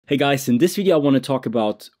Hey guys, in this video I want to talk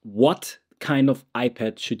about what kind of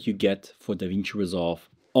iPad should you get for DaVinci Resolve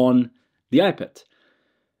on the iPad.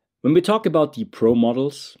 When we talk about the Pro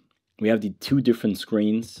models, we have the two different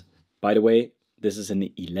screens. By the way, this is an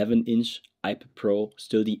 11-inch iPad Pro,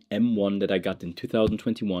 still the M1 that I got in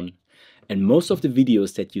 2021. And most of the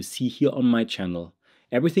videos that you see here on my channel,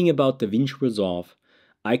 everything about DaVinci Resolve,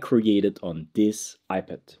 I created on this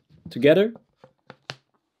iPad. Together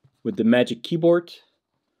with the Magic Keyboard,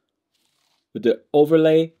 with the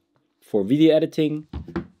overlay for video editing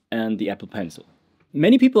and the Apple Pencil.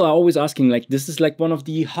 Many people are always asking, like, this is like one of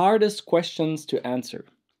the hardest questions to answer.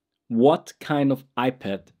 What kind of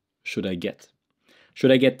iPad should I get?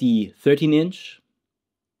 Should I get the 13-inch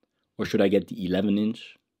or should I get the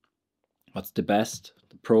 11-inch? What's the best,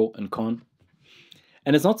 the pro and con?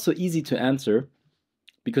 And it's not so easy to answer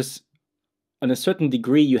because on a certain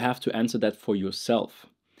degree you have to answer that for yourself.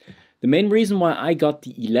 The main reason why I got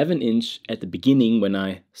the 11-inch at the beginning when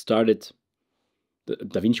I started,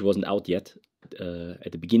 DaVinci wasn't out yet,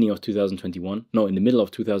 at the beginning of 2021, no, in the middle of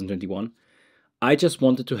 2021, I just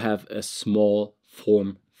wanted to have a small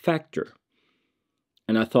form factor.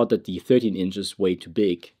 And I thought that the 13-inch is way too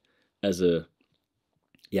big as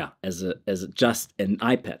just an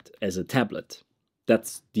iPad, as a tablet.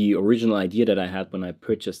 That's the original idea that I had when I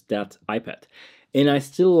purchased that iPad. And I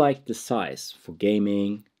still like the size for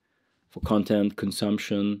gaming, for content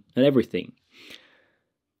consumption and everything.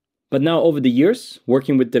 But now over the years,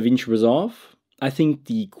 working with DaVinci Resolve, I think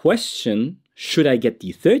the question, should I get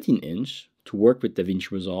the 13-inch to work with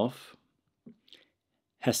DaVinci Resolve,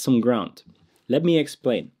 has some ground. Let me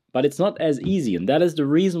explain. But it's not as easy, and that is the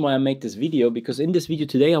reason why I make this video, because in this video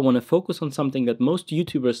today I want to focus on something that most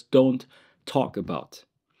YouTubers don't talk about.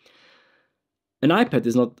 An iPad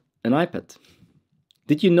is not an iPad.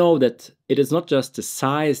 Did you know that it is not just the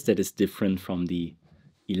size that is different from the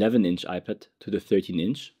 11-inch iPad to the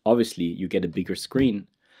 13-inch? Obviously, you get a bigger screen,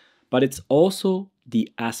 but it's also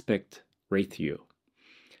the aspect ratio.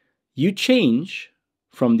 You change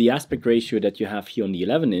from the aspect ratio that you have here on the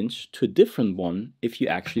 11-inch to a different one if you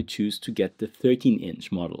actually choose to get the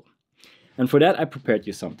 13-inch model. And for that, I prepared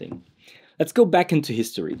you something. Let's go back into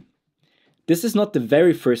history. This is not the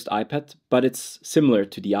very first iPad, but it's similar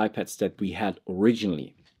to the iPads that we had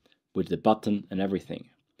originally, with the button and everything.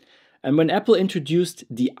 And when Apple introduced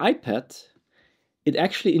the iPad, it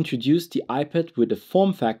actually introduced the iPad with a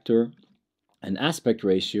form factor, an aspect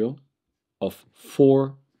ratio of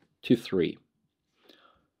 4:3.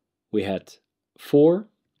 We had 4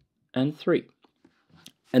 and 3.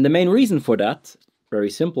 And the main reason for that, very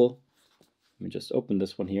simple. Let me just open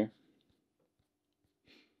this one here.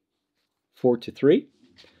 4:3.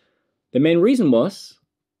 The main reason was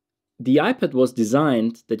the iPad was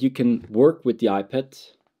designed that you can work with the iPad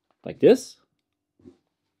like this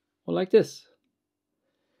or like this.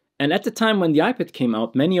 And at the time when the iPad came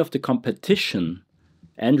out, many of the competition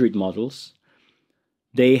Android models,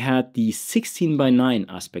 they had the 16:9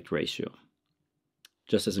 aspect ratio.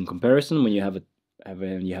 Just as in comparison, when you have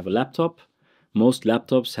a laptop, most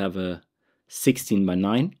laptops have a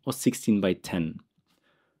 16:9 or 16:10.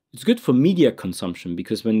 It's good for media consumption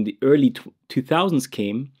because when the early 2000s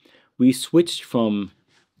came, we switched from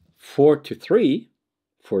 4:3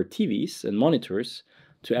 for TVs and monitors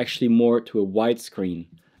to actually more to a widescreen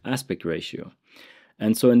aspect ratio.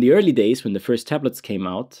 And so in the early days, when the first tablets came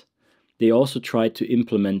out, they also tried to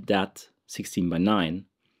implement that 16:9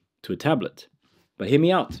 to a tablet. But hear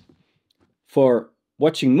me out. For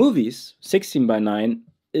watching movies, 16:9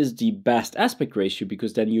 is the best aspect ratio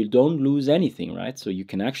because then you don't lose anything, right? So you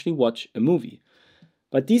can actually watch a movie.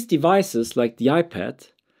 But these devices, like the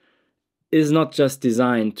iPad, is not just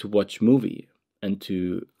designed to watch movie and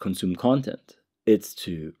to consume content. It's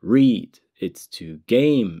to read, it's to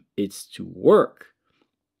game, it's to work.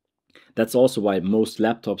 That's also why most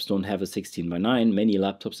laptops don't have a 16:9. Many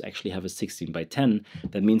laptops actually have a 16:10.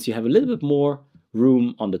 That means you have a little bit more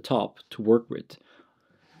room on the top to work with.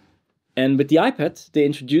 And with the iPad, they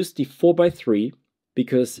introduced the 4:3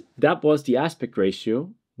 because that was the aspect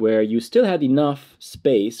ratio where you still had enough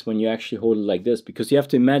space when you actually hold it like this. Because you have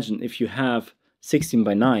to imagine, if you have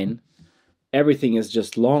 16:9, everything is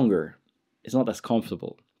just longer. It's not as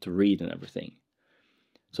comfortable to read and everything.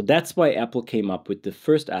 So that's why Apple came up with the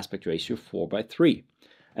first aspect ratio, 4:3.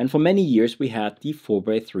 And for many years, we had the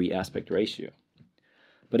 4:3 aspect ratio.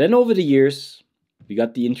 But then over the years, we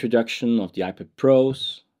got the introduction of the iPad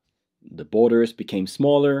Pros. The borders became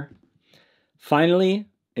smaller. Finally,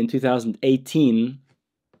 in 2018,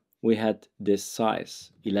 we had this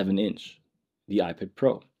size, 11-inch, the iPad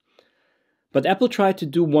Pro. But Apple tried to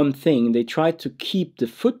do one thing. They tried to keep the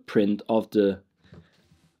footprint of the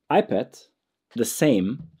iPad the same,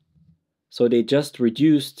 so they just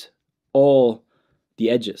reduced all the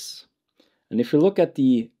edges. And if you look at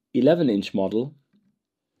the 11-inch model,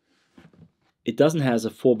 it doesn't have a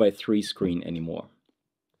 4:3 screen anymore.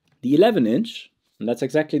 The 11-inch, and that's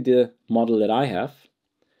exactly the model that I have,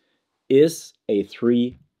 is a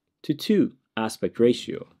 3:2 aspect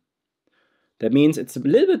ratio. That means it's a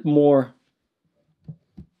little bit more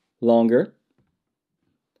longer,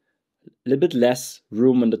 a little bit less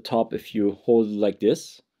room on the top if you hold it like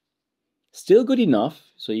this. Still good enough,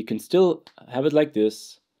 so you can still have it like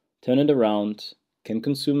this, turn it around, can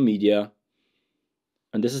consume media.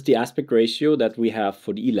 And this is the aspect ratio that we have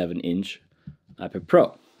for the 11-inch iPad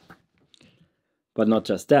Pro. But not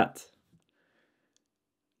just that.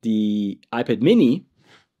 The iPad mini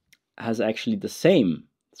has actually the same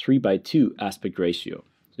 3:2 aspect ratio.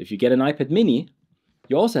 So if you get an iPad mini,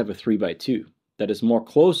 you also have a 3:2 that is more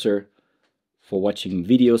closer for watching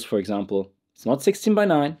videos, for example. It's not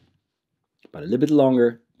 16:9, but a little bit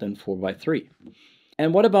longer than 4:3.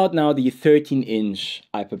 And what about now the 13-inch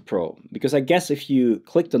iPad Pro? Because I guess if you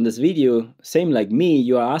clicked on this video, same like me,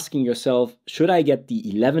 you are asking yourself, should I get the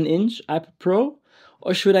 11-inch iPad Pro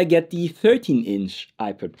or should I get the 13-inch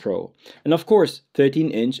iPad Pro? And of course,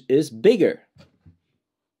 13-inch is bigger.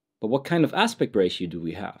 But what kind of aspect ratio do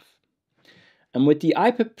we have? And with the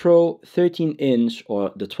iPad Pro 13-inch,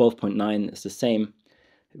 or the 12.9 is the same,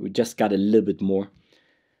 we just got a little bit more,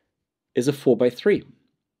 is a 4:3.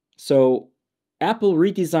 So Apple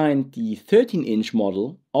redesigned the 13-inch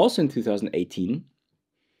model also in 2018,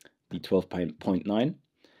 the 12.9,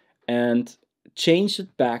 and changed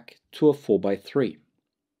it back to a 4:3.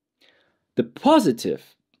 The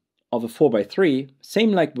positive of a 4:3,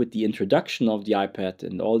 same like with the introduction of the iPad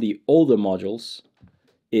and all the older modules,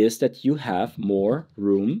 is that you have more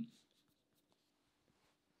room.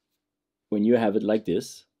 When you have it like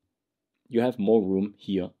this, you have more room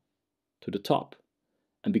here to the top.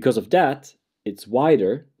 And because of that, it's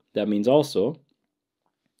wider. That means also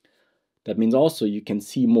you can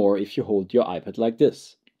see more if you hold your iPad like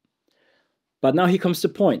this. But now here comes the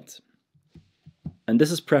point. And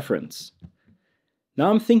this is preference. Now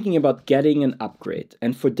I'm thinking about getting an upgrade.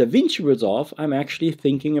 And for DaVinci Resolve, I'm actually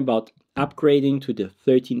thinking about upgrading to the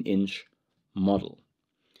 13-inch model.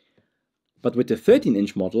 But with the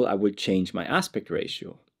 13-inch model, I will change my aspect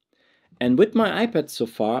ratio. And with my iPad so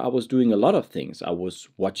far, I was doing a lot of things. I was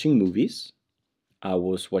watching movies, I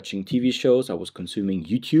was watching TV shows, I was consuming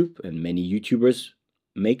YouTube, and many YouTubers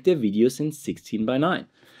make their videos in 16:9.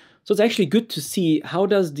 So it's actually good to see how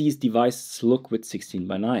does these devices look with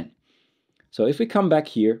 16:9. So if we come back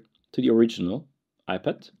here to the original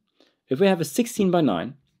iPad, if we have a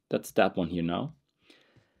 16:9, that's that one here now,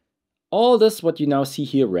 all this what you now see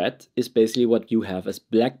here red is basically what you have as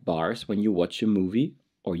black bars when you watch a movie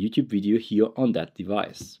or YouTube video here on that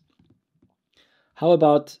device. How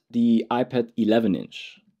about the iPad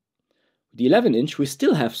 11-inch? The 11-inch, we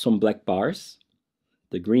still have some black bars,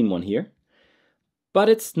 the green one here, but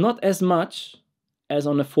it's not as much as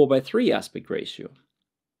on a 4:3 aspect ratio.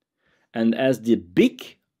 And as the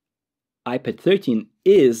big iPad 13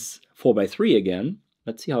 is 4:3 again,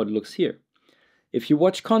 let's see how it looks here. If you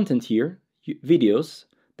watch content here, videos,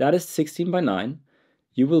 that is 16:9,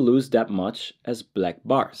 you will lose that much as black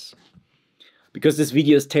bars. Because this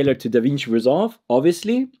video is tailored to DaVinci Resolve,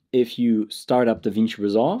 obviously, if you start up DaVinci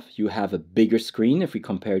Resolve, you have a bigger screen if we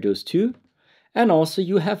compare those two. And also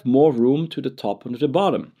you have more room to the top and to the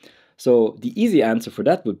bottom. So the easy answer for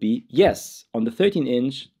that would be yes, on the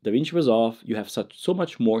 13-inch DaVinci Resolve, you have so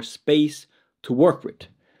much more space to work with.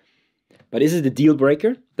 But is it a deal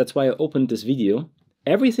breaker? That's why I opened this video.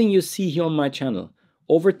 Everything you see here on my channel,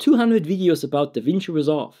 over 200 videos about DaVinci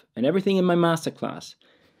Resolve and everything in my masterclass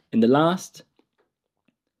in the last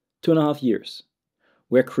 2.5 years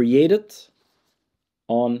were created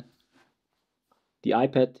on the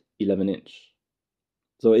iPad 11-inch.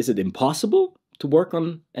 So is it impossible to work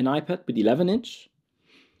on an iPad with 11-inch?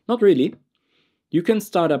 Not really. You can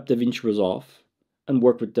start up DaVinci Resolve and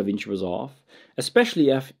work with DaVinci Resolve,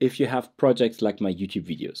 especially if you have projects like my YouTube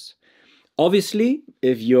videos. Obviously,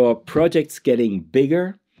 if your project's getting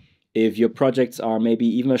bigger, if your projects are maybe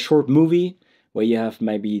even a short movie where you have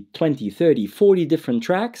maybe 20, 30, 40 different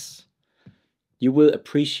tracks, you will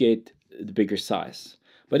appreciate the bigger size.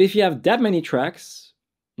 But if you have that many tracks,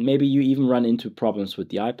 maybe you even run into problems with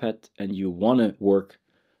the iPad and you want to work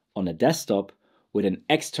on a desktop with an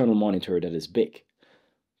external monitor that is big.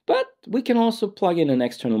 But we can also plug in an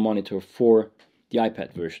external monitor for the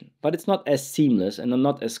iPad version. But it's not as seamless and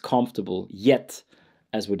not as comfortable yet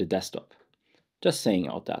as with the desktop. Just saying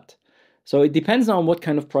out that. So it depends on what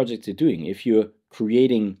kind of project you're doing. If you're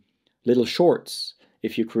creating little shorts,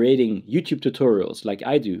 if you're creating YouTube tutorials like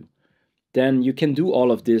I do, then you can do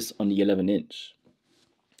all of this on the 11-inch.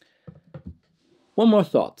 One more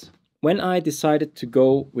thought. When I decided to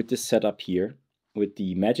go with this setup here, with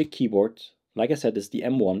the Magic Keyboard, like I said, it's the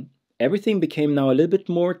M1, everything became now a little bit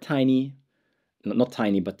more tiny. Not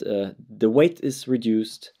tiny, but the weight is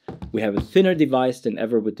reduced. We have a thinner device than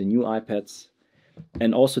ever with the new iPads.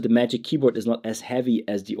 And also the Magic Keyboard is not as heavy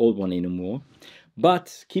as the old one anymore.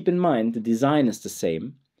 But keep in mind, the design is the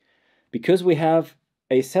same. Because we have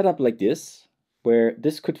a setup like this, where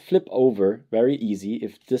this could flip over very easy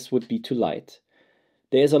if this would be too light.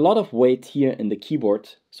 There is a lot of weight here in the keyboard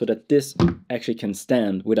so that this actually can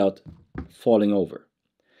stand without falling over.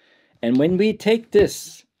 And when we take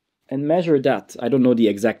this and measure that, I don't know the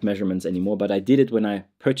exact measurements anymore, but I did it when I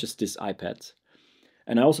purchased this iPad.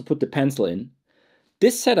 And I also put the pencil in.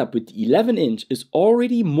 This setup with the 11-inch is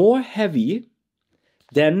already more heavy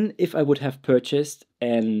than if I would have purchased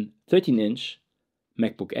an 13-inch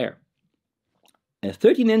MacBook Air. A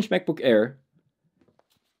 13-inch MacBook Air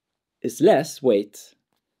is less weight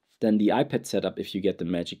than the iPad setup if you get the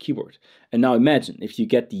Magic Keyboard. And now imagine, if you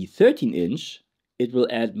get the 13-inch, it will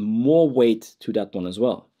add more weight to that one as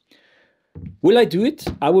well. Will I do it?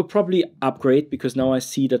 I will probably upgrade, because now I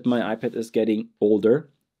see that my iPad is getting older.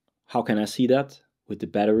 How can I see that? With the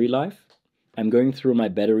battery life. I'm going through my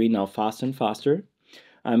battery now faster and faster.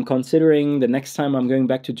 I'm considering the next time I'm going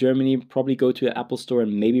back to Germany, probably go to an Apple store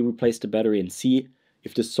and maybe replace the battery and see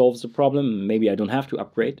if this solves the problem. Maybe I don't have to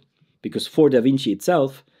upgrade, because for DaVinci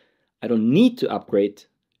itself, I don't need to upgrade.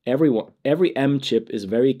 Every M chip is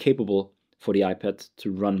very capable for the iPad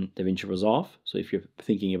to run DaVinci Resolve, so if you're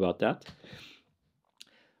thinking about that.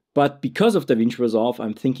 But because of DaVinci Resolve,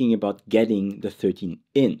 I'm thinking about getting the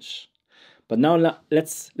 13-inch. But now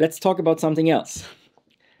let's talk about something else.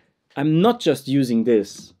 I'm not just using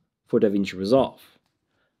this for DaVinci Resolve.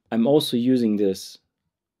 I'm also using this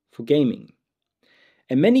for gaming.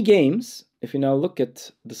 And many games, if you now look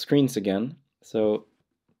at the screens again, so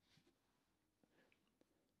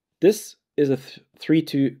this is a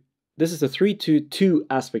 3:2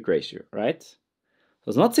 aspect ratio, right? So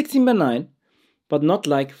it's not 16:9, but not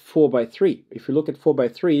like 4:3. If you look at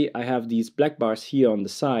 4:3, I have these black bars here on the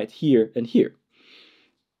side, here and here.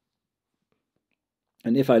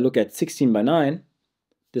 And if I look at 16:9,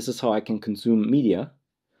 this is how I can consume media.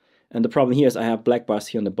 And the problem here is I have black bars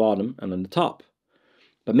here on the bottom and on the top.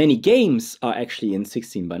 But many games are actually in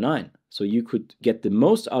 16:9. So you could get the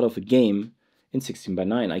most out of a game in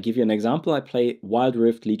 16:9. I give you an example. I play Wild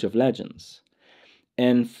Rift League of Legends.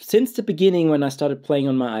 And since the beginning when I started playing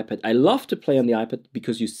on my iPad, I love to play on the iPad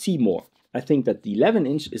because you see more. I think that the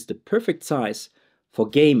 11-inch is the perfect size for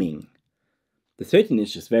gaming. The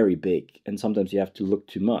 13-inch is very big and sometimes you have to look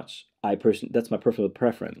too much. That's my personal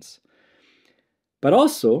preference. But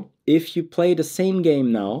also, if you play the same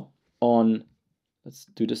game now on, let's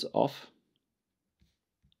do this off.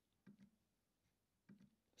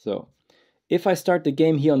 So, if I start the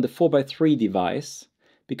game here on the 4:3 device,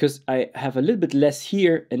 because I have a little bit less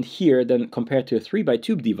here and here than compared to a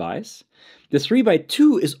 3:2 device, the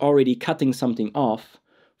 3:2 is already cutting something off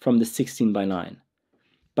from the 16:9.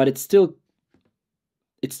 But it's still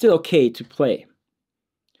okay to play.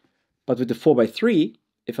 But with the 4:3,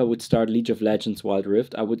 if I would start League of Legends Wild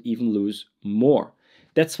Rift, I would even lose more.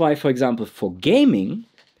 That's why, for example, for gaming,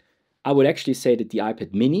 I would actually say that the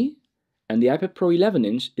iPad mini and the iPad Pro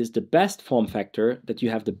 11-inch is the best form factor, that you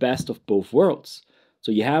have the best of both worlds.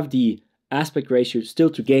 So you have the aspect ratio still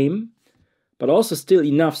to game, but also still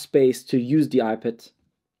enough space to use the iPad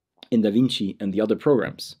in DaVinci and the other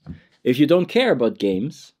programs. If you don't care about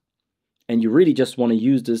games, and you really just want to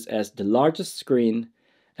use this as the largest screen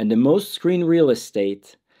and the most screen real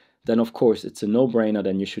estate, then of course it's a no-brainer,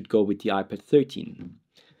 then you should go with the iPad 13.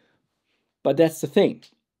 But that's the thing.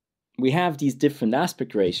 We have these different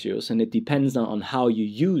aspect ratios and it depends on how you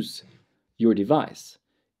use your device.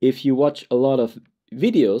 If you watch a lot of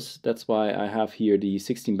videos, that's why I have here the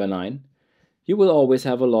 16:9, you will always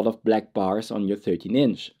have a lot of black bars on your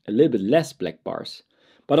 13-inch, a little bit less black bars.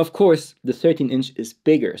 But of course, the 13-inch is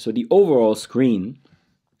bigger, so the overall screen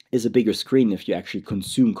is a bigger screen if you actually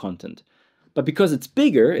consume content. But because it's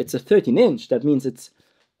bigger, it's a 13-inch, that means it's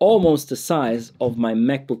almost the size of my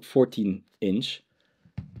MacBook 14-inch.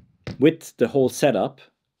 With the whole setup,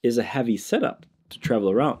 is a heavy setup to travel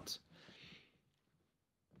around.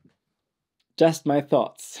 Just my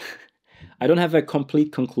thoughts. I don't have a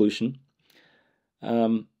complete conclusion.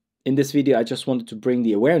 In this video, I just wanted to bring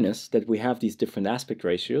the awareness that we have these different aspect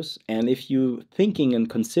ratios. And if you're thinking and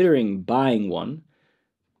considering buying one,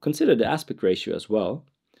 consider the aspect ratio as well.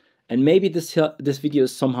 And maybe this video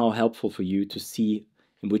is somehow helpful for you to see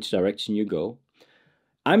in which direction you go.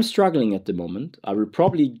 I'm struggling at the moment. I will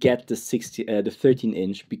probably get the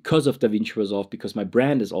 13-inch because of DaVinci Resolve, because my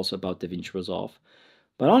brand is also about DaVinci Resolve.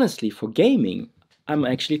 But honestly, for gaming, I'm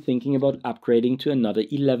actually thinking about upgrading to another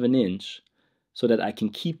 11-inch so that I can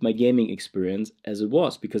keep my gaming experience as it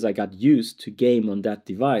was, because I got used to game on that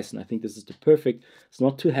device. And I think this is the perfect, it's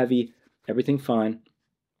not too heavy, everything fine,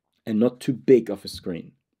 and not too big of a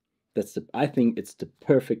screen. I think it's the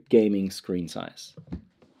perfect gaming screen size.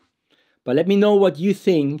 But let me know what you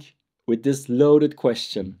think with this loaded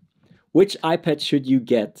question. Which iPad should you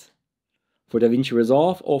get? For DaVinci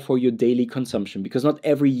Resolve or for your daily consumption? Because not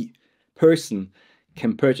every person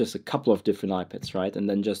can purchase a couple of different iPads, right? And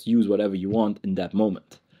then just use whatever you want in that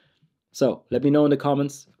moment. So let me know in the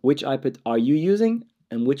comments, which iPad are you using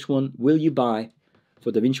and which one will you buy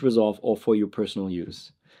for DaVinci Resolve or for your personal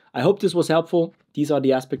use? I hope this was helpful. These are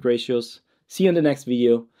the aspect ratios. See you in the next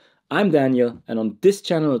video. I'm Daniel, and on this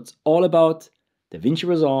channel it's all about DaVinci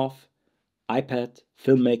Resolve, iPad,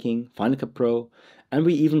 filmmaking, Final Cut Pro, and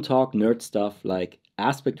we even talk nerd stuff like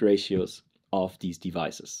aspect ratios of these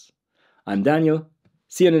devices. I'm Daniel.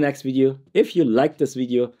 See you in the next video. If you liked this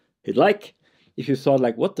video, hit like. If you thought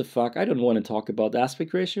like, what the fuck, I don't want to talk about the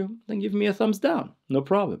aspect ratio, then give me a thumbs down. No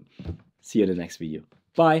problem. See you in the next video.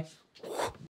 Bye.